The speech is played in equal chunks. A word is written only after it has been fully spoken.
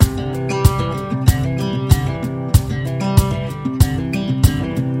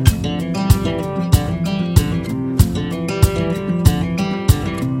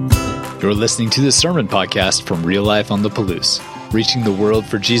You're listening to the Sermon Podcast from Real Life on the Palouse, reaching the world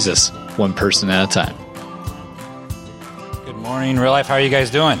for Jesus, one person at a time. Good morning, Real Life. How are you guys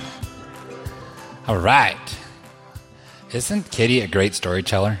doing? All right. Isn't Katie a great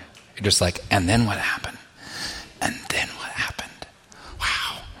storyteller? You're just like, and then what happened? And then what happened?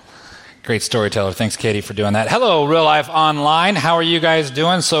 Wow. Great storyteller. Thanks, Katie, for doing that. Hello, Real Life Online. How are you guys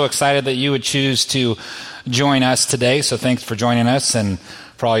doing? So excited that you would choose to join us today. So thanks for joining us and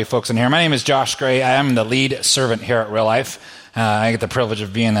for all you folks in here. My name is Josh Gray. I am the lead servant here at Real Life. I get the privilege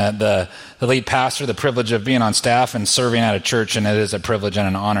of being the lead pastor, the privilege of being on staff and serving at a church, and it is a privilege and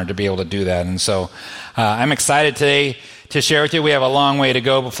an honor to be able to do that. And so I'm excited today to share with you. We have a long way to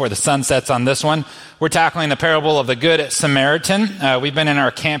go before the sun sets on this one. We're tackling the parable of the Good Samaritan. We've been in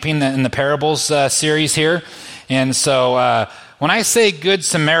our Camping in the Parables series here. And so when I say Good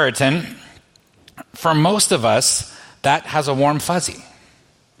Samaritan, for most of us, that has a warm fuzzy.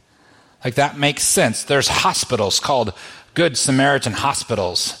 Like, that makes sense. There's hospitals called Good Samaritan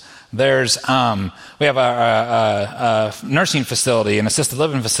hospitals. There's we have a nursing facility, an assisted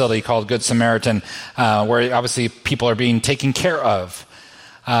living facility called Good Samaritan, where obviously people are being taken care of.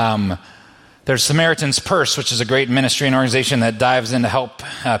 There's Samaritan's Purse, which is a great ministry and organization that dives in to help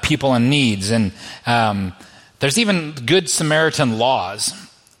people in needs. And there's even Good Samaritan laws.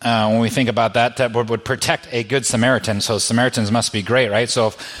 When we think about that would protect a Good Samaritan. So Samaritans must be great, right?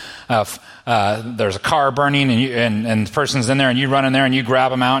 So if there's a car burning and the person's in there and you run in there and you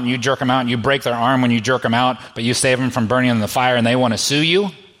grab them out and you jerk them out and you break their arm when you jerk them out, but you save them from burning in the fire and they want to sue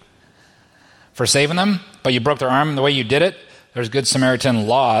you for saving them, but you broke their arm the way you did it, there's Good Samaritan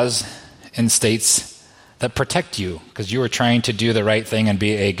laws in states that protect you because you were trying to do the right thing and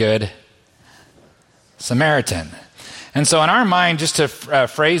be a good Samaritan. And so in our mind, just to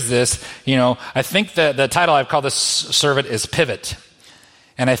phrase this, I think that the title I've called this sermon is Pivot.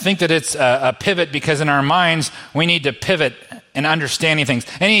 And I think that it's a pivot because in our minds, we need to pivot in understanding things.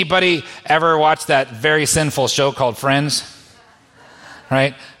 Anybody ever watch that very sinful show called Friends?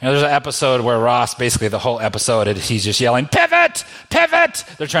 Right? There's an episode where Ross, basically the whole episode, he's just yelling, pivot, pivot.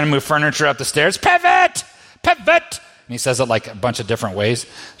 They're trying to move furniture up the stairs. Pivot, pivot. And he says it like a bunch of different ways.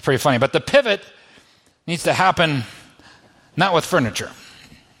 It's pretty funny. But the pivot needs to happen not with furniture.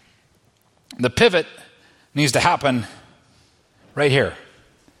 The pivot needs to happen right here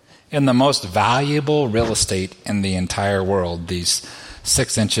in the most valuable real estate in the entire world, these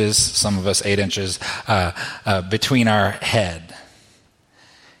 6 inches, some of us 8 inches, between our head.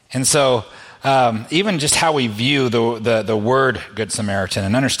 And so even just how we view the word Good Samaritan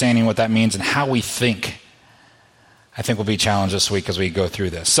and understanding what that means and how we think, I think will be challenged this week as we go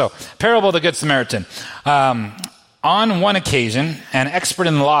through this. So, parable of the Good Samaritan. On one occasion, an expert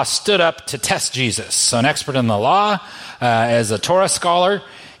in the law stood up to test Jesus. So an expert in the law is a Torah scholar,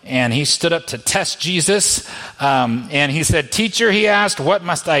 and he stood up to test Jesus. And he said, "Teacher," he asked, "what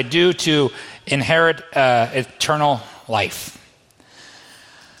must I do to inherit eternal life?"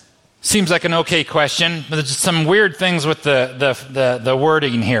 Seems like an okay question, but there's some weird things with the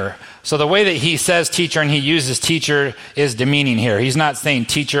wording here. So the way that he says teacher and he uses teacher is demeaning here. He's not saying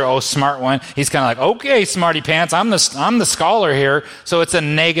teacher, oh, smart one. He's kind of like, okay, smarty pants, I'm the scholar here. So it's a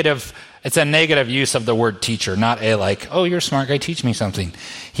negative use of the word teacher, not a like, oh, you're a smart guy, teach me something.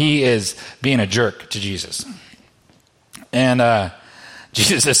 He is being a jerk to Jesus. And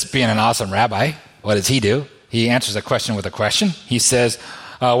Jesus is being an awesome rabbi. What does he do? He answers a question with a question. He says,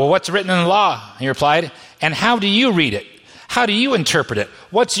 well, what's written in the law? He replied, and how do you read it? How do you interpret it?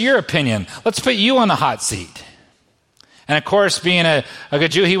 What's your opinion? Let's put you on the hot seat. And of course, being a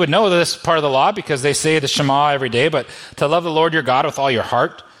good Jew, he would know this part of the law because they say the Shema every day, but to love the Lord your God with all your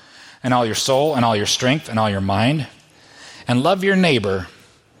heart and all your soul and all your strength and all your mind, and love your neighbor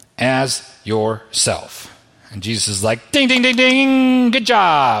as yourself. And Jesus is like, ding, ding, ding, ding, good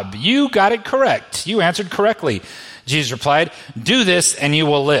job. You got it correct. You answered correctly. Jesus replied, do this and you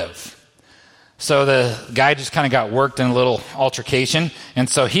will live. So the guy just kind of got worked in a little altercation. And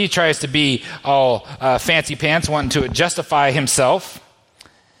so he tries to be all fancy pants, wanting to justify himself.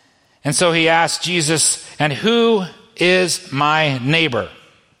 And so he asked Jesus, and who is my neighbor?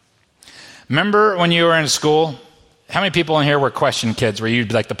 Remember when you were in school, how many people in here were question kids where you'd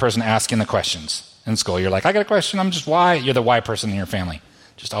be like the person asking the questions in school? You're like, I got a question, I'm just why? You're the why person in your family.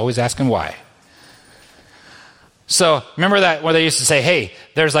 Just always asking why. So remember that where they used to say, hey,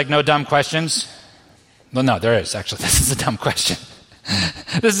 there's like no dumb questions? Well, no, there is actually. This is a dumb question.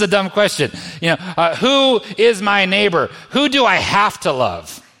 This is a dumb question. Who is my neighbor? Who do I have to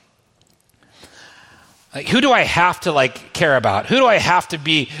love? Like, who do I have to like care about? Who do I have to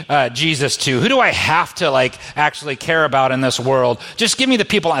be Jesus to? Who do I have to like actually care about in this world? Just give me the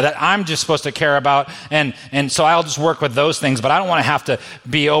people that I'm just supposed to care about, and so I'll just work with those things. But I don't want to have to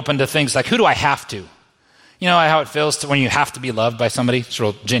be open to things like, who do I have to? You know how it feels when you have to be loved by somebody? It's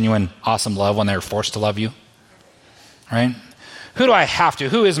real genuine, awesome love when they're forced to love you, right? Who do I have to?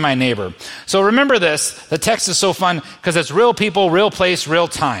 Who is my neighbor? So remember this. The text is so fun because it's real people, real place, real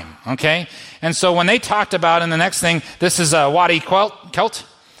time, okay? And so when they talked about in the next thing, this is Wadi Kelt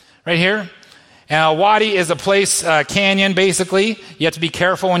right here. Wadi is a place, canyon basically. You have to be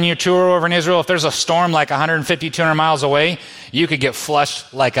careful when you tour over in Israel. If there's a storm like 150, 200 miles away, you could get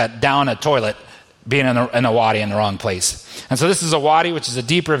flushed like down a toilet being in a wadi in the wrong place. And so this is a wadi, which is a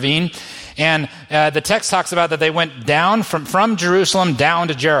deep ravine. And the text talks about that they went down from Jerusalem down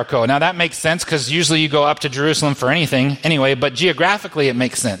to Jericho. Now that makes sense because usually you go up to Jerusalem for anything anyway, but geographically it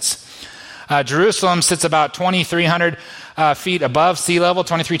makes sense. Jerusalem sits about 2,300 feet above sea level,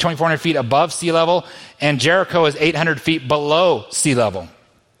 2,400 feet above sea level, and Jericho is 800 feet below sea level.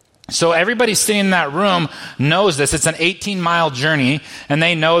 So everybody sitting in that room knows this. It's an 18-mile journey, and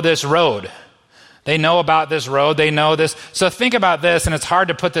they know this road. They know about this road. They know this. So think about this, and it's hard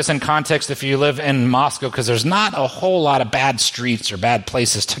to put this in context if you live in Moscow because there's not a whole lot of bad streets or bad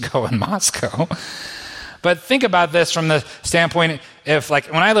places to go in Moscow. But think about this from the standpoint, if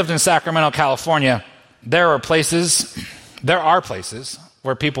like when I lived in Sacramento, California, there are places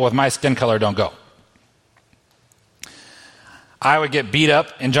where people with my skin color don't go. I would get beat up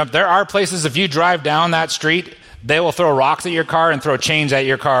and jump. There are places, if you drive down that street, they will throw rocks at your car and throw chains at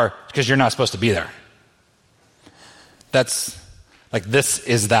your car because you're not supposed to be there. That's like, this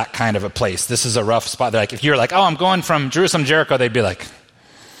is that kind of a place. This is a rough spot. They're like, if you're like, oh, I'm going from Jerusalem to Jericho, they'd be like,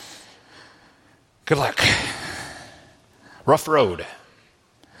 good luck. Rough road,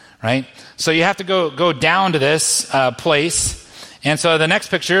 right? So you have to go down to this place. And so the next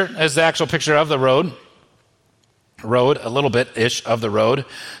picture is the actual picture of the road, a little bit-ish of the road.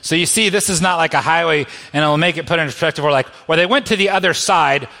 So you see, this is not like a highway, and it'll make it put in perspective where they went to the other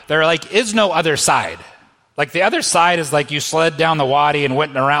side, there like is no other side. Like the other side is like you slid down the wadi and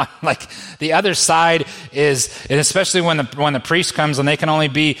went around. Like the other side is, and especially when the priest comes and they can only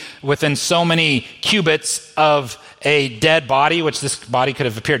be within so many cubits of a dead body, which this body could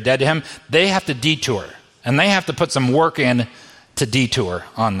have appeared dead to him, they have to detour. And they have to put some work in to detour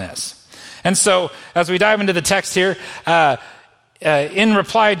on this. And so as we dive into the text here, in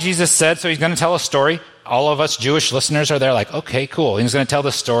reply, Jesus said, so he's going to tell a story. All of us Jewish listeners are there like, okay, cool. He's going to tell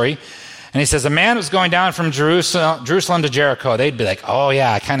this story. And he says, a man was going down from Jerusalem to Jericho. They'd be like, oh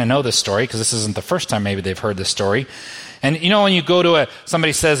yeah, I kind of know this story because this isn't the first time maybe they've heard this story. And you know when you go to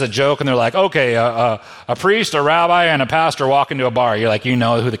somebody says a joke and they're like, okay, a priest, a rabbi, and a pastor walk into a bar. You're like, you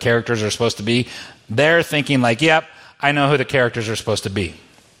know who the characters are supposed to be. They're thinking like, yep, I know who the characters are supposed to be.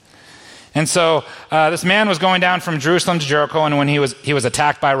 And so this man was going down from Jerusalem to Jericho, and when he was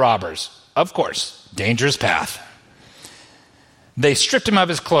attacked by robbers. Of course, dangerous path. They stripped him of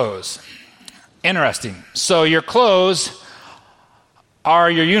his clothes. Interesting. So your clothes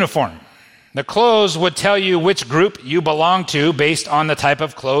are your uniform. The clothes would tell you which group you belong to based on the type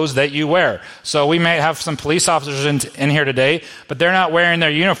of clothes that you wear. So we may have some police officers in here today, but they're not wearing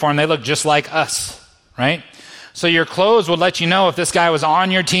their uniform. They look just like us, right? So your clothes would let you know if this guy was on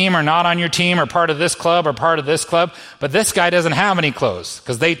your team or not on your team or part of this club or part of this club. But this guy doesn't have any clothes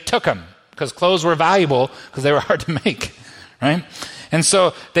because they took them because clothes were valuable because they were hard to make, right? And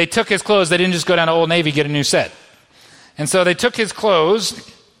so they took his clothes. They didn't just go down to Old Navy, get a new set. And so they took his clothes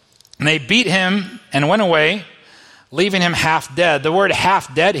and they beat him and went away, leaving him half dead. The word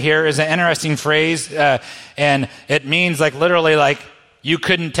half dead here is an interesting phrase, and it means like literally like you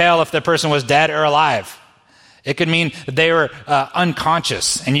couldn't tell if the person was dead or alive. It could mean that they were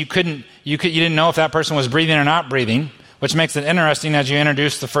unconscious, and you didn't know if that person was breathing or not breathing, which makes it interesting as you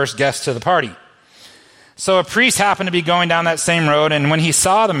introduce the first guest to the party. So a priest happened to be going down that same road, and when he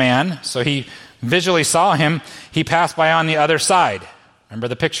saw the man, so he visually saw him, he passed by on the other side. Remember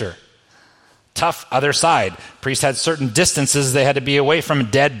the picture. Tough other side. Priests had certain distances they had to be away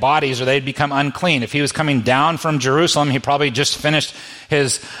from dead bodies or they'd become unclean. If he was coming down from Jerusalem, he probably just finished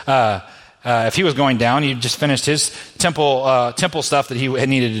his, if he was going down, he just finished his temple stuff that he had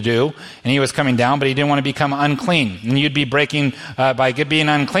needed to do, and he was coming down, but he didn't want to become unclean. And you'd be breaking, by being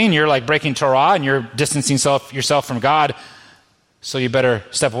unclean, you're like breaking Torah, and you're distancing yourself from God, so you better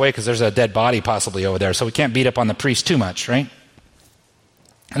step away because there's a dead body possibly over there. So we can't beat up on the priest too much, right?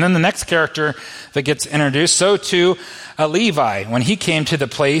 And then the next character that gets introduced, so too Levi, when he came to the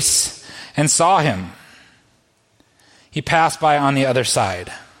place and saw him, he passed by on the other side.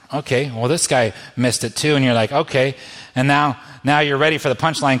 Okay, well, this guy missed it too. And you're like, okay. And now you're ready for the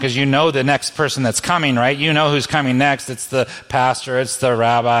punchline because you know the next person that's coming, right? You know who's coming next. It's the pastor, it's the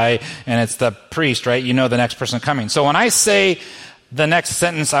rabbi, and it's the priest, right? You know the next person coming. So when I say the next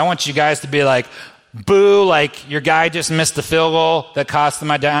sentence, I want you guys to be like, boo, like your guy just missed the field goal that cost the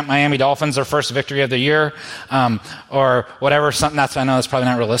Miami Dolphins their first victory of the year, or whatever. Something I know that's probably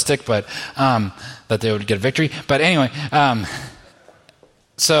not realistic, but that they would get a victory. But anyway,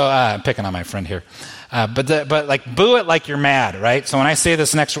 so I'm picking on my friend here. But like boo it like you're mad, right? So when I say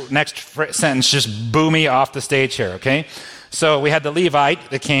this next sentence, just boo me off the stage here, okay? So we had the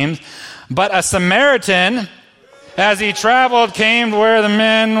Levite that came, but a Samaritan, as he traveled, came where the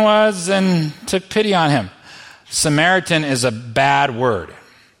man was and took pity on him. Samaritan is a bad word.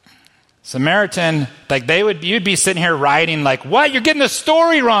 Samaritan, like you'd be sitting here writing like, what? You're getting the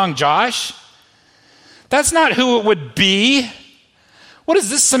story wrong, Josh. That's not who it would be. What is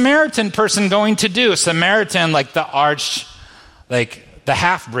this Samaritan person going to do? Samaritan, like the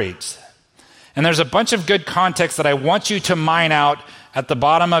half-breeds. And there's a bunch of good context that I want you to mine out at the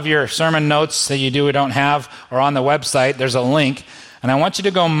bottom of your sermon notes that you do or don't have, or on the website. There's a link. And I want you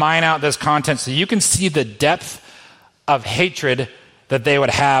to go mine out this content so you can see the depth of hatred that they would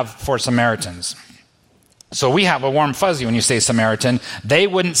have for Samaritans. So we have a warm fuzzy when you say Samaritan. They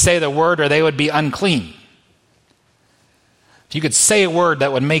wouldn't say the word or they would be unclean. If you could say a word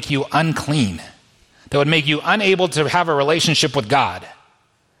that would make you unclean, that would make you unable to have a relationship with God,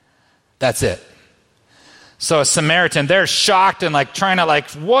 that's it. So a Samaritan, they're shocked and like trying to like,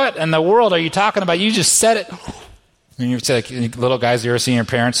 what in the world are you talking about? You just said it. And you say, like, little guys, you ever seen your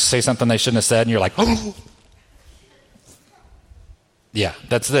parents say something they shouldn't have said, and you're like, oh. Yeah,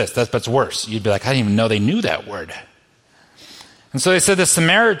 that's worse. You'd be like, I didn't even know they knew that word. And so they said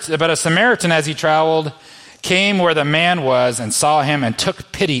but a Samaritan, as he traveled, came where the man was and saw him and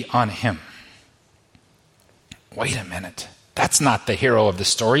took pity on him. Wait a minute. That's not the hero of the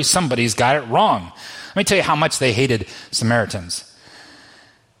story. Somebody's got it wrong. Let me tell you how much they hated Samaritans.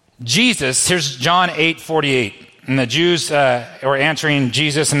 Jesus, here's John 8:48. And the Jews were answering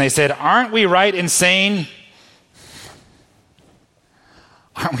Jesus and they said, aren't we right in saying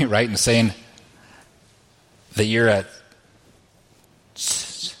that you're a...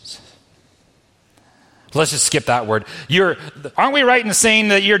 Let's just skip that word. Aren't we right in saying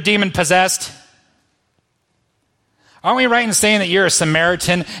that you're demon-possessed? Aren't we right in saying that you're a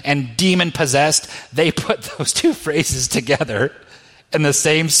Samaritan and demon-possessed? They put those two phrases together in the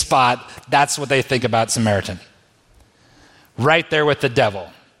same spot. That's what they think about Samaritan. Right there with the devil.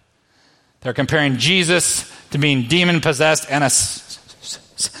 They're comparing Jesus to being demon-possessed and let's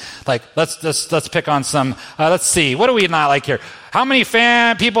pick on some. Let's see. What do we not like here? How many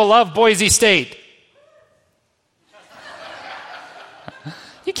people love Boise State?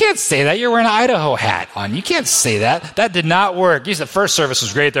 You can't say that. You're wearing an Idaho hat on. You can't say that. That did not work. You said first service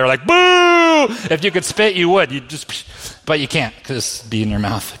was great. They were like, boo! If you could spit, you would. But you can't because it's be in your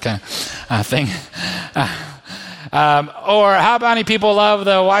mouth kind of thing. Or how many people love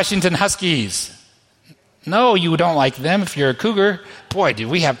the Washington Huskies? No, you don't like them if you're a Cougar. Boy, do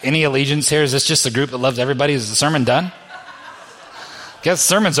we have any allegiance here? Is this just a group that loves everybody? Is the sermon done? Guess the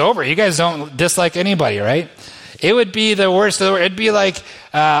sermon's over. You guys don't dislike anybody, right? It would be the worst of the worst. It'd be like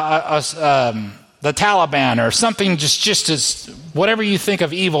the Taliban or something, just as whatever you think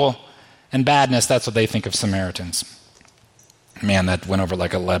of evil and badness, that's what they think of Samaritans. Man, that went over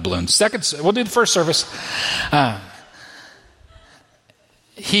like a lead balloon. We'll do the first service. So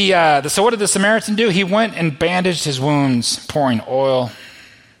what did the Samaritan do? He went and bandaged his wounds, pouring on oil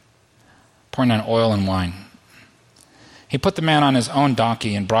and wine. He put the man on his own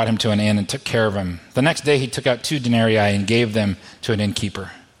donkey and brought him to an inn and took care of him. The next day he took out 2 denarii and gave them to an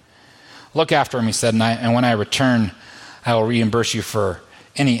innkeeper. Look after him, he said, and when I return, I will reimburse you for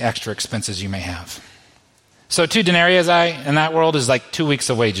any extra expenses you may have. So 2 denarii in that world is like 2 weeks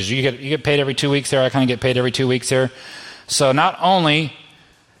of wages. You get paid every 2 weeks here. I kind of get paid every 2 weeks here. So not only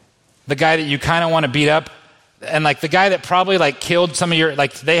the guy that you kind of want to beat up, and like the guy that probably like killed some of your,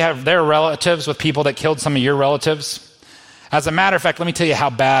 like they have their relatives with people that killed some of your relatives. As a matter of fact, let me tell you how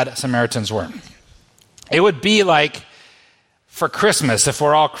bad Samaritans were. It would be like for Christmas, if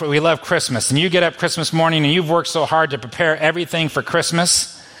we love Christmas, and you get up Christmas morning and you've worked so hard to prepare everything for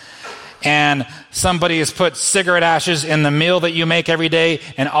Christmas, and somebody has put cigarette ashes in the meal that you make every day,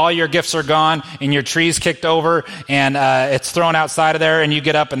 and all your gifts are gone, and your tree's kicked over, and it's thrown outside of there, and you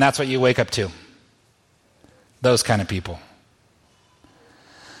get up, and that's what you wake up to. Those kind of people.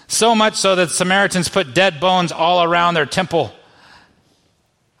 So much so that Samaritans put dead bones all around their temple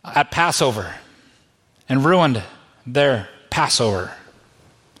at Passover and ruined their Passover.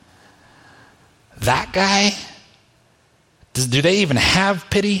 that guy, do they even have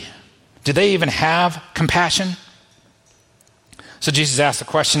pity? Do they even have compassion? So Jesus asked the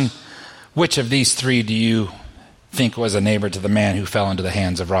question, which of these three do you think was a neighbor to the man who fell into the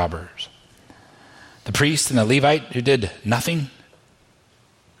hands of robbers? The priest and the Levite who did nothing?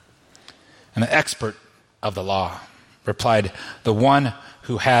 And the expert of the law replied, the one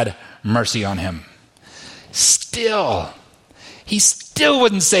who had mercy on him. He still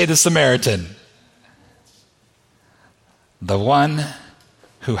wouldn't say the Samaritan. The one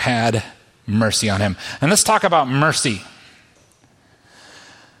who had mercy on him. And let's talk about mercy.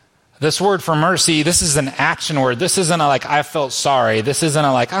 This word for mercy, this is an action word. This isn't a like, I felt sorry. This isn't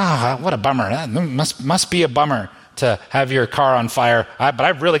a like, what a bummer. That must be a bummer to have your car on fire. But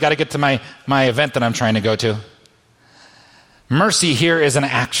I've really got to get to my event that I'm trying to go to. Mercy here is an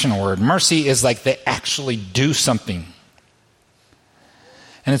action word. Mercy is like they actually do something.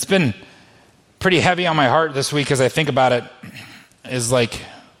 And it's been pretty heavy on my heart this week as I think about it, is like,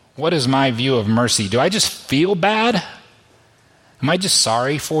 what is my view of mercy? Do I just feel bad? Am I just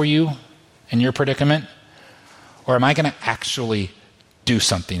sorry for you in your predicament? Or am I going to actually do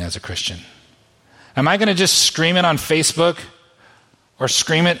something as a Christian? Am I going to just scream it on Facebook or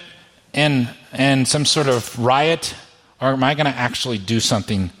scream it in some sort of riot? Or am I going to actually do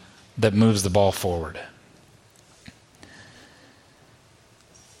something that moves the ball forward?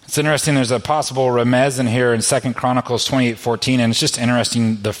 It's interesting, there's a possible remez in here in 2 Chronicles 28:14, and it's just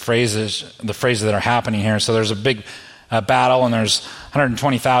interesting the phrases that are happening here. So there's a big battle, and there's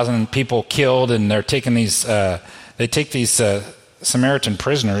 120,000 people killed, and they're taking these, they take these Samaritan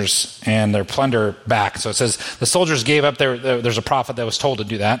prisoners and their plunder back. So it says the soldiers gave up there's a prophet that was told to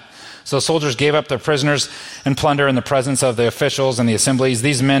do that. So the soldiers gave up their prisoners and plunder in the presence of the officials and the assemblies.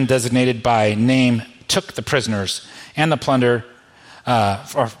 These men designated by name took the prisoners and the plunder,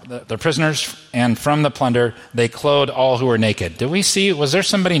 the prisoners, and from the plunder they clothed all who were naked. Was there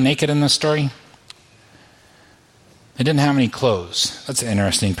somebody naked in this story? They didn't have any clothes. That's an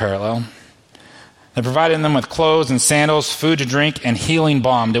interesting parallel. They provided them with clothes and sandals, food to drink, and healing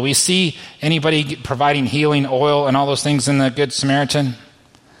balm. Do we see anybody providing healing oil and all those things in the Good Samaritan?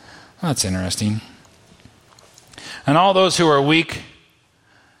 Well, that's interesting. And all those who were weak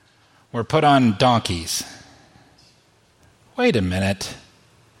were put on donkeys. Wait a minute.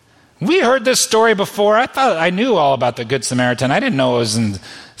 We heard this story before. I thought I knew all about the Good Samaritan. I didn't know it was in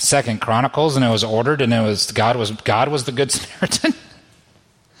 2 Chronicles and it was ordered and it was God was the Good Samaritan.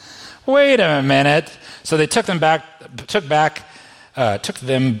 Wait a minute. So they took them back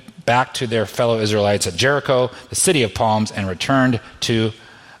to their fellow Israelites at Jericho, the city of palms, and returned to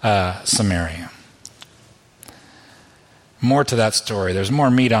Samaria. More to that story. There's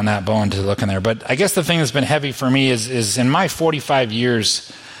more meat on that bone to look in there. But I guess the thing that's been heavy for me is in my 45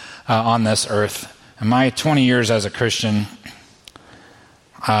 years on this earth, in my 20 years as a Christian,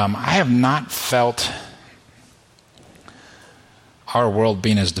 I have not felt our world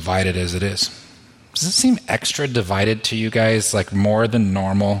being as divided as it is. Does it seem extra divided to you guys, like more than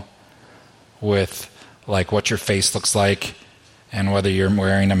normal, with like what your face looks like and whether you're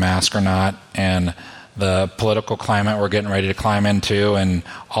wearing a mask or not, and the political climate we're getting ready to climb into, and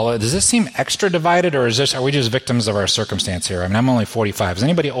all of it? Does this seem extra divided, or are we just victims of our circumstance here? I mean, I'm only 45. Does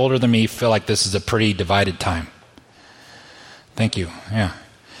anybody older than me feel like this is a pretty divided time? Thank you. Yeah.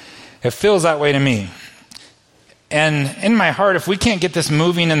 It feels that way to me. And in my heart, if we can't get this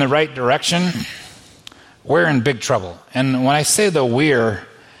moving in the right direction, we're in big trouble. And when I say the we're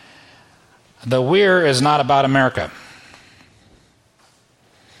is not about America.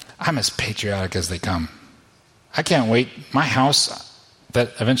 I'm as patriotic as they come. I can't wait. My house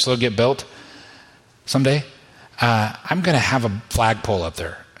that eventually will get built someday, I'm going to have a flagpole up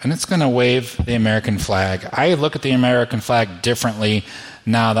there, and it's going to wave the American flag. I look at the American flag differently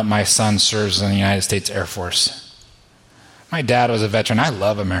now that my son serves in the United States Air Force. My dad was a veteran. I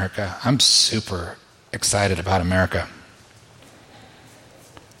love America. I'm super excited about America.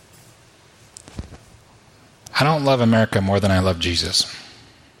 I don't love America more than I love Jesus.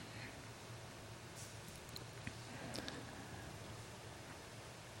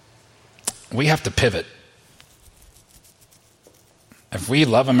 We have to pivot. If we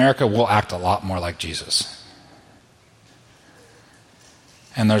love America, we'll act a lot more like Jesus.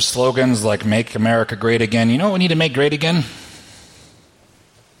 And there's slogans like "Make America Great Again." You know what we need to make great again?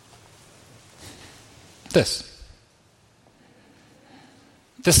 This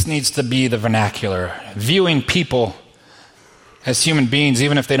needs to be the vernacular. Viewing people as human beings,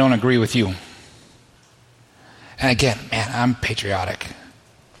 even if they don't agree with you. And again, man, I'm patriotic.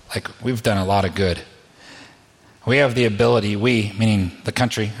 Like, we've done a lot of good. We have the ability, we, meaning the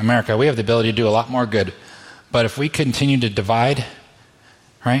country, America, we have the ability to do a lot more good. But if we continue to divide,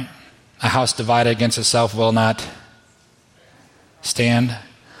 right? A house divided against itself will not stand.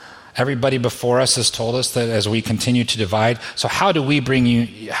 Everybody before us has told us that as we continue to divide, so how do we bring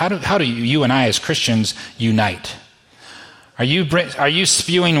you, how do you and I as Christians unite? Are you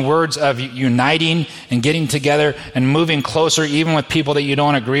spewing words of uniting and getting together and moving closer even with people that you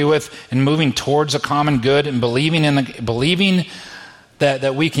don't agree with and moving towards a common good and believing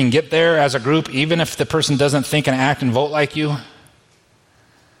that we can get there as a group even if the person doesn't think and act and vote like you?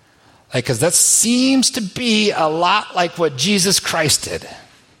 Because that seems to be a lot like what Jesus Christ did.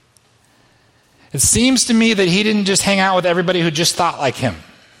 It seems to me that he didn't just hang out with everybody who just thought like him.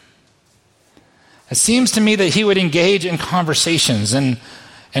 It seems to me that he would engage in conversations. And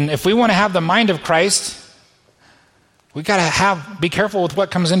if we want to have the mind of Christ, we got to be careful with what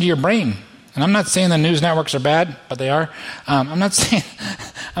comes into your brain. And I'm not saying the news networks are bad, but they are. I'm not saying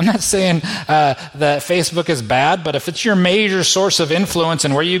that Facebook is bad, but if it's your major source of influence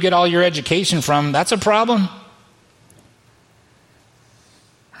and where you get all your education from, that's a problem.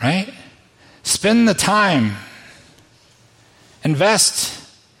 Right? Spend the time. Invest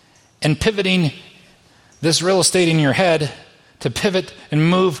in pivoting this real estate in your head to pivot and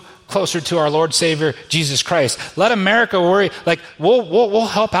move closer to our Lord Savior, Jesus Christ. Let America worry. Like, we'll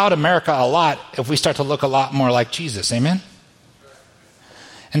help out America a lot if we start to look a lot more like Jesus. Amen?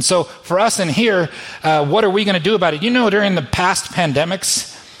 And so for us in here, what are we going to do about it? You know, during the past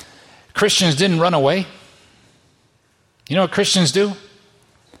pandemics, Christians didn't run away. You know what Christians do?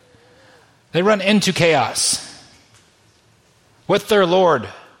 They run into chaos with their Lord,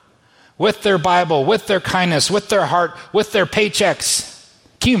 with their Bible, with their kindness, with their heart, with their paychecks.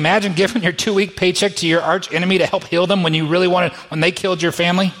 Can you imagine giving your 2-week paycheck to your arch enemy to help heal them when you really wanted, when they killed your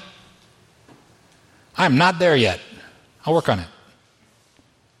family? I'm not there yet. I'll work on it.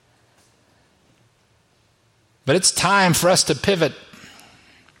 But it's time for us to pivot.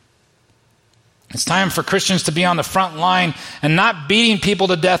 It's time for Christians to be on the front line and not beating people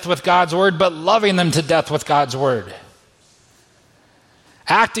to death with God's word, but loving them to death with God's word.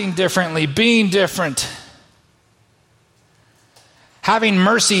 Acting differently, being different. Having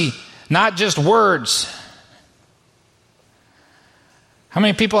mercy, not just words. How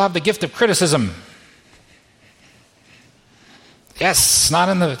many people have the gift of criticism? Yes, it's not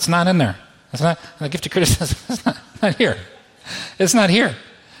in there. It's not the gift of criticism. It's not here. It's not here.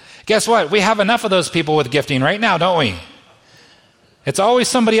 Guess what? We have enough of those people with gifting right now, don't we? It's always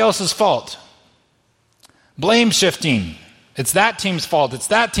somebody else's fault. Blame shifting. It's that team's fault. It's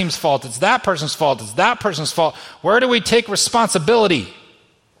that team's fault. It's that person's fault. It's that person's fault. Where do we take responsibility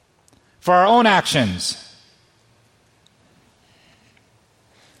for our own actions?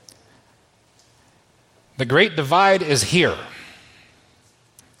 The great divide is here.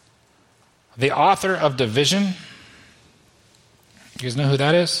 The author of division, you guys know who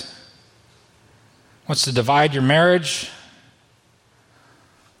that is? Wants to divide your marriage.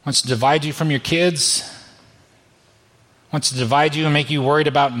 Wants to divide you from your kids. Wants to divide you and make you worried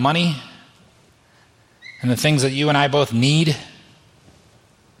about money and the things that you and I both need.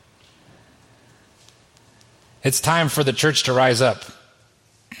 It's time for the church to rise up.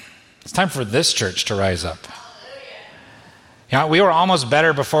 It's time for this church to rise up. Yeah, we were almost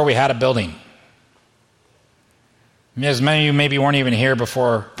better before we had a building. As many of you maybe weren't even here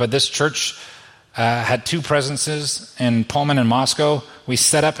before, but this church had 2 presences in Pullman and Moscow. We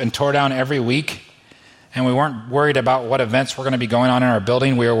set up and tore down every week, and we weren't worried about what events were going to be going on in our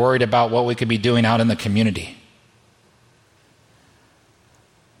building. We were worried about what we could be doing out in the community.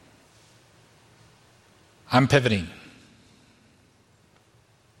 I'm pivoting.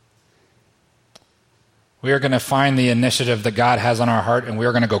 We are going to find the initiative that God has on our heart, and we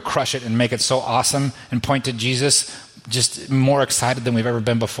are going to go crush it and make it so awesome and point to Jesus, just more excited than we've ever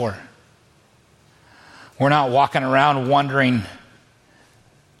been before. We're not walking around wondering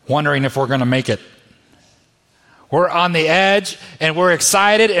if we're going to make it. We're on the edge, and we're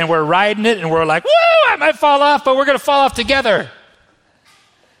excited, and we're riding it, and we're like, woo, I might fall off, but we're going to fall off together.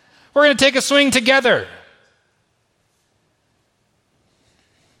 We're going to take a swing together.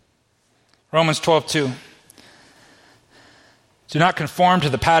 Romans 12:2. Do not conform to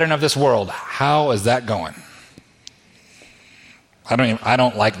the pattern of this world. How is that going? I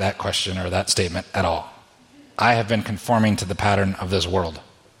don't like that question or that statement at all. I have been conforming to the pattern of this world.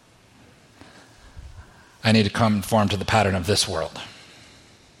 I need to conform to the pattern of this world,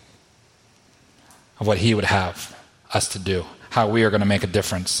 of what he would have us to do, how we are going to make a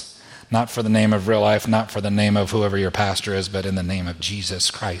difference, not for the name of Real Life, not for the name of whoever your pastor is, but in the name of Jesus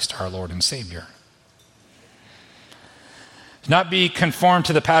Christ, our Lord and Savior. Do not be conformed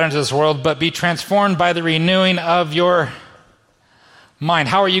to the patterns of this world, but be transformed by the renewing of your mind.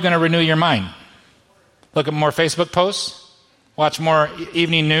 How are you going to renew your mind? Look at more Facebook posts? Watch more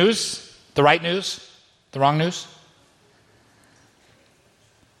evening news? The right news? The wrong news?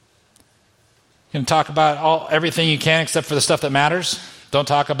 You can talk about everything you can except for the stuff that matters. Don't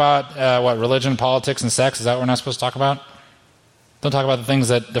talk about religion, politics, and sex. Is that what we're not supposed to talk about? Don't talk about the things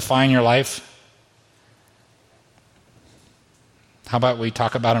that define your life. How about we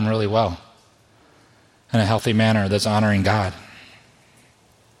talk about them really well in a healthy manner that's honoring God?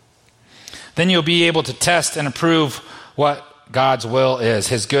 Then you'll be able to test and approve what God's will is,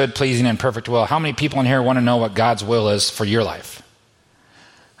 his good, pleasing, and perfect will. How many people in here want to know what God's will is for your life?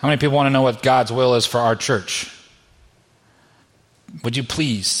 How many people want to know what God's will is for our church? Would you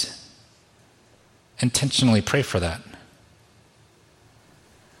please intentionally pray for that?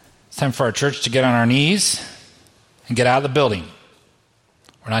 It's time for our church to get on our knees and get out of the building.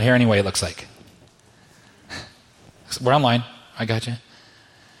 We're not here anyway, it looks like. We're online. I got you.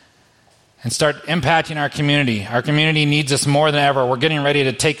 And start impacting our community. Our community needs us more than ever. We're getting ready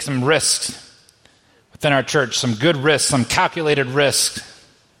to take some risks within our church, some good risks, some calculated risks.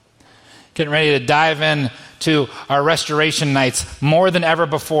 Getting ready to dive into our restoration nights more than ever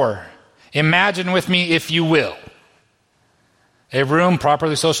before. Imagine with me, if you will, a room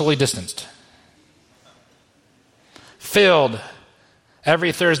properly socially distanced, filled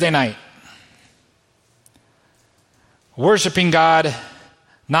every Thursday night, worshiping God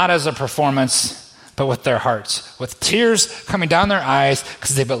not as a performance, but with their hearts, with tears coming down their eyes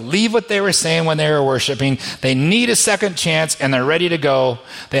because they believe what they were saying when they were worshiping. They need a second chance and they're ready to go.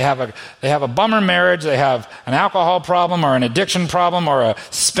 They have a bummer marriage. They have an alcohol problem or an addiction problem or a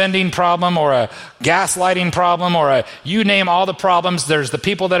spending problem or a gaslighting problem or you name all the problems. There's the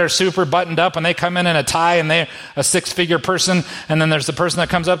people that are super buttoned up and they come in a tie and they're a six-figure person. And then there's the person that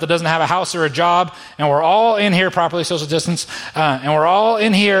comes up that doesn't have a house or a job. And we're all in here, properly social distance, and we're all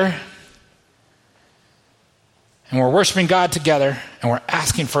in here. And we're worshiping God together, and we're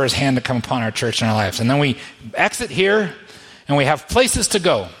asking for his hand to come upon our church and our lives. And then we exit here, and we have places to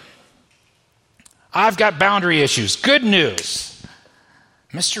go. I've got boundary issues. Good news.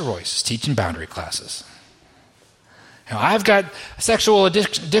 Mr. Royce is teaching boundary classes. You know, I've got sexual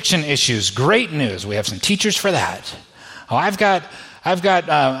addiction issues. Great news. We have some teachers for that. Oh, I've got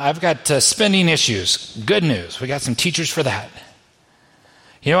spending issues. Good news. We got some teachers for that.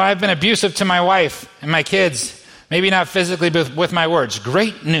 You know, I've been abusive to my wife and my kids. Maybe not physically, but with my words.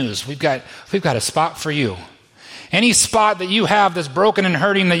 Great news. We've got a spot for you. Any spot that you have that's broken and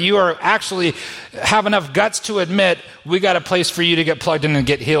hurting that you are actually have enough guts to admit, we got a place for you to get plugged in and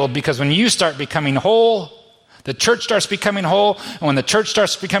get healed. Because when you start becoming whole, the church starts becoming whole. And when the church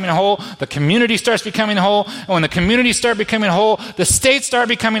starts becoming whole, the community starts becoming whole. And when the community starts becoming whole, the states start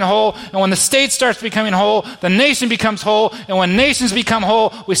becoming whole. And when the state starts becoming whole, the nation becomes whole. And when nations become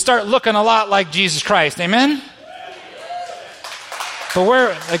whole, we start looking a lot like Jesus Christ. Amen?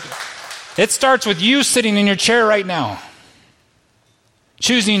 But it starts with you sitting in your chair right now,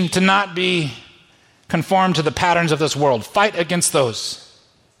 choosing to not be conformed to the patterns of this world. Fight against those.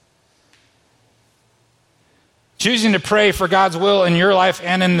 Choosing to pray for God's will in your life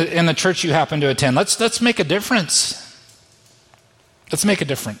and in the church you happen to attend. Let's make a difference. Let's make a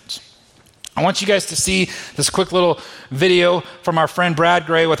difference. I want you guys to see this quick little video from our friend Brad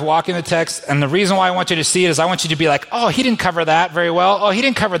Gray with Walking the Text. And the reason why I want you to see it is I want you to be like, oh, he didn't cover that very well. Oh, he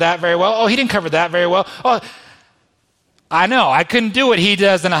didn't cover that very well. Oh, he didn't cover that very well. Oh, I know. I couldn't do what he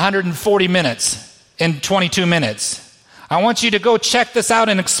does in 140 minutes, in 22 minutes. I want you to go check this out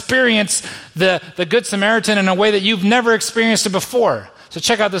and experience the Good Samaritan in a way that you've never experienced it before. So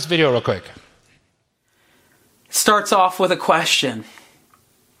check out this video real quick. It starts off with a question.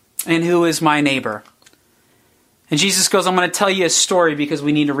 And who is my neighbor? And Jesus goes, I'm going to tell you a story because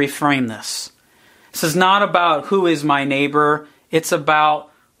we need to reframe this. This is not about who is my neighbor. It's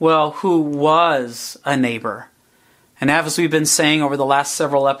about, who was a neighbor? And as we've been saying over the last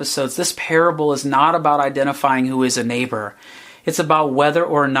several episodes, this parable is not about identifying who is a neighbor. It's about whether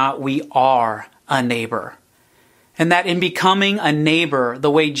or not we are a neighbor. And that in becoming a neighbor, the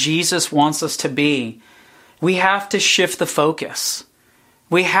way Jesus wants us to be, we have to shift the focus.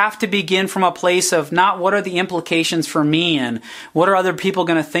 We have to begin from a place of not what are the implications for me and what are other people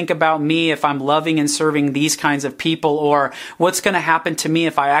going to think about me if I'm loving and serving these kinds of people, or what's going to happen to me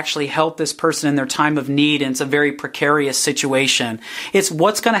if I actually help this person in their time of need and it's a very precarious situation. It's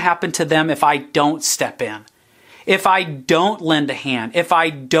what's going to happen to them if I don't step in, if I don't lend a hand, if I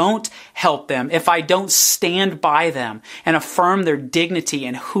don't help them, if I don't stand by them and affirm their dignity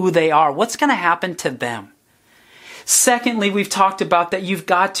and who they are. What's going to happen to them? Secondly, we've talked about that you've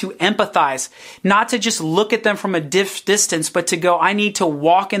got to empathize, not to just look at them from a distance, but to go, I need to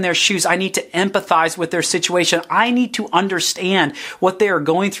walk in their shoes. I need to empathize with their situation. I need to understand what they are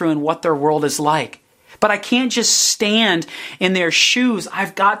going through and what their world is like. But I can't just stand in their shoes.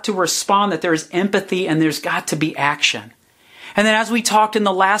 I've got to respond that there's empathy and there's got to be action. And then as we talked in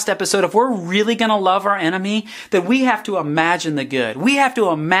the last episode, if we're really going to love our enemy, then we have to imagine the good. We have to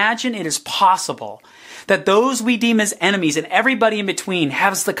imagine it is possible that those we deem as enemies and everybody in between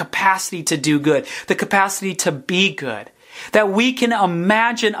has the capacity to do good, the capacity to be good. That we can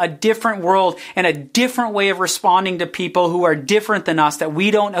imagine a different world and a different way of responding to people who are different than us, that we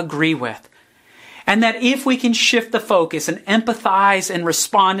don't agree with. And that if we can shift the focus and empathize and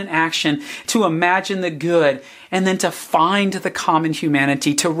respond in action to imagine the good and then to find the common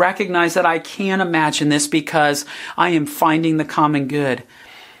humanity, to recognize that I can imagine this because I am finding the common good,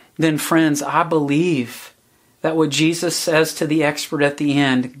 then friends, I believe that what Jesus says to the expert at the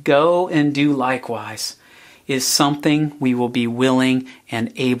end, go and do likewise, is something we will be willing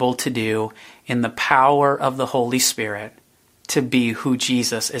and able to do in the power of the Holy Spirit to be who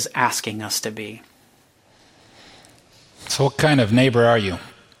Jesus is asking us to be. So what kind of neighbor are you?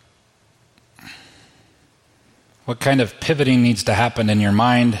 What kind of pivoting needs to happen in your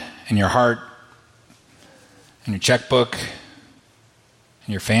mind, in your heart, in your checkbook,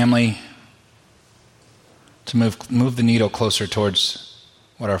 in your family, to move the needle closer towards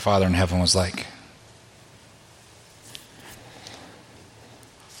what our Father in heaven was like?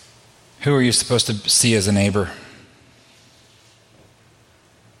 Who are you supposed to see as a neighbor?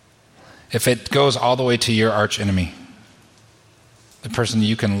 If it goes all the way to your arch enemy, the person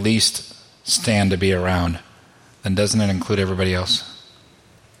you can least stand to be around, then doesn't it include everybody else?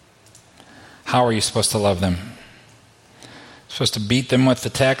 How are you supposed to love them? Supposed to beat them with the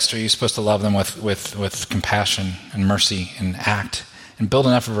text, or are you supposed to love them with compassion and mercy and act and build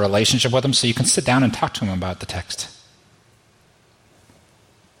enough of a relationship with them so you can sit down and talk to them about the text?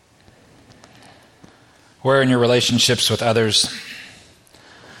 Where in your relationships with others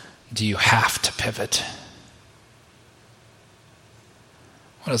do you have to pivot?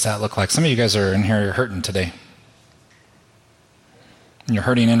 What does that look like? Some of you guys are in here hurting today. And you're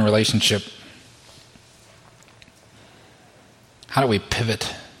hurting in relationship. How do we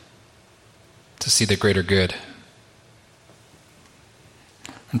pivot to see the greater good?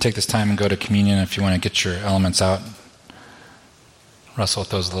 I'm going to take this time and go to communion if you want to get your elements out. Wrestle with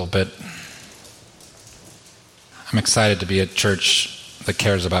those a little bit. I'm excited to be at church that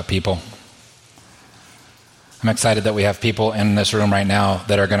cares about people. I'm excited that we have people in this room right now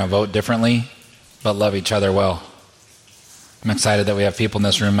that are going to vote differently, but love each other well. I'm excited that we have people in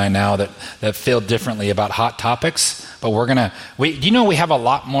this room right now that feel differently about hot topics, but do you know we have a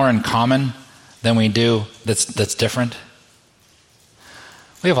lot more in common than we do that's different?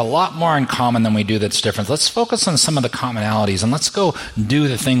 We have a lot more in common than we do that's different. Let's focus on some of the commonalities and let's go do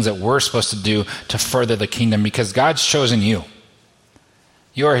the things that we're supposed to do to further the kingdom, because God's chosen you.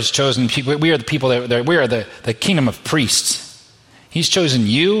 You are his chosen people. We are the people we are the kingdom of priests. He's chosen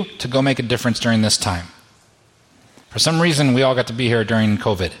you to go make a difference during this time. For some reason, we all got to be here during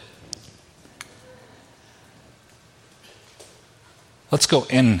COVID. Let's go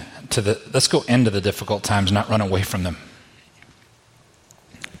into the difficult times, not run away from them.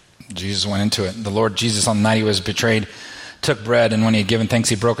 Jesus went into it. The Lord Jesus, on the night he was betrayed, took bread, and when he had given thanks,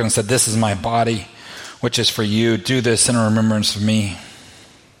 he broke it and said, "This is my body, which is for you. Do this in remembrance of me."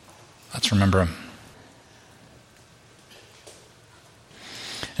 Let's remember him.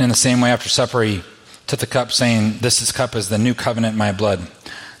 And in the same way, after supper, he took the cup, saying, "This cup is the new covenant in my blood.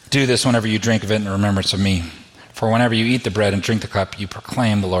 Do this whenever you drink of it in remembrance of me. For whenever you eat the bread and drink the cup, you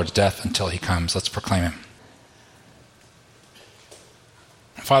proclaim the Lord's death until he comes." Let's proclaim him.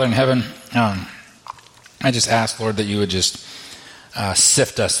 Father in heaven, I just ask, Lord, that you would just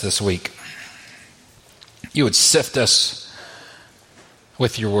sift us this week. You would sift us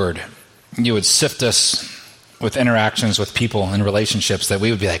with your word. You would sift us with interactions with people and relationships, that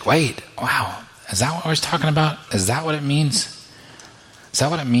we would be like, wait, wow, is that what I was talking about? Is that what it means? Is that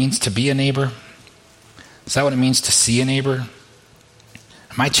what it means to be a neighbor? Is that what it means to see a neighbor?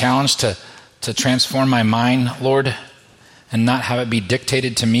 Am I challenged to transform my mind, Lord, and not have it be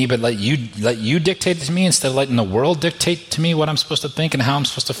dictated to me, but let you dictate it to me instead of letting the world dictate to me what I'm supposed to think and how I'm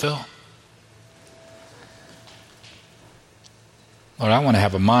supposed to feel? Lord, I want to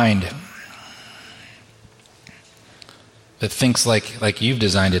have a mind that thinks like you've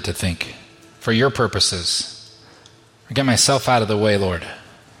designed it to think, for your purposes. I get myself out of the way, Lord.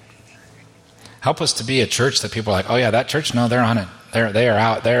 Help us to be a church that people are like, oh yeah, that church? No, they're on it. They're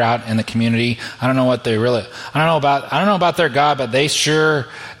out in the community. I don't know about their God, but they sure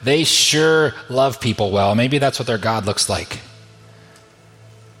love people well. Maybe that's what their God looks like.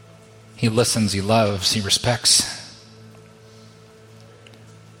 He listens, he loves, he respects.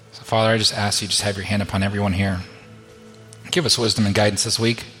 So Father, I just ask you, just have your hand upon everyone here. Give us wisdom and guidance this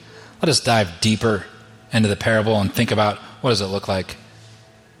week. Let us dive deeper into the parable and think about what does it look like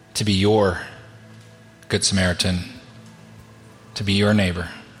to be your Good Samaritan, to be your neighbor.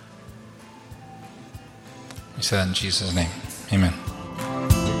 We say that in Jesus' name. Amen.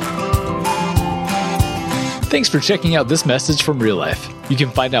 Thanks for checking out this message from Real Life. You can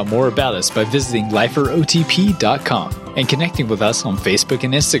find out more about us by visiting liferotp.com and connecting with us on Facebook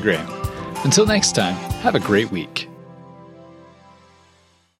and Instagram. Until next time, have a great week.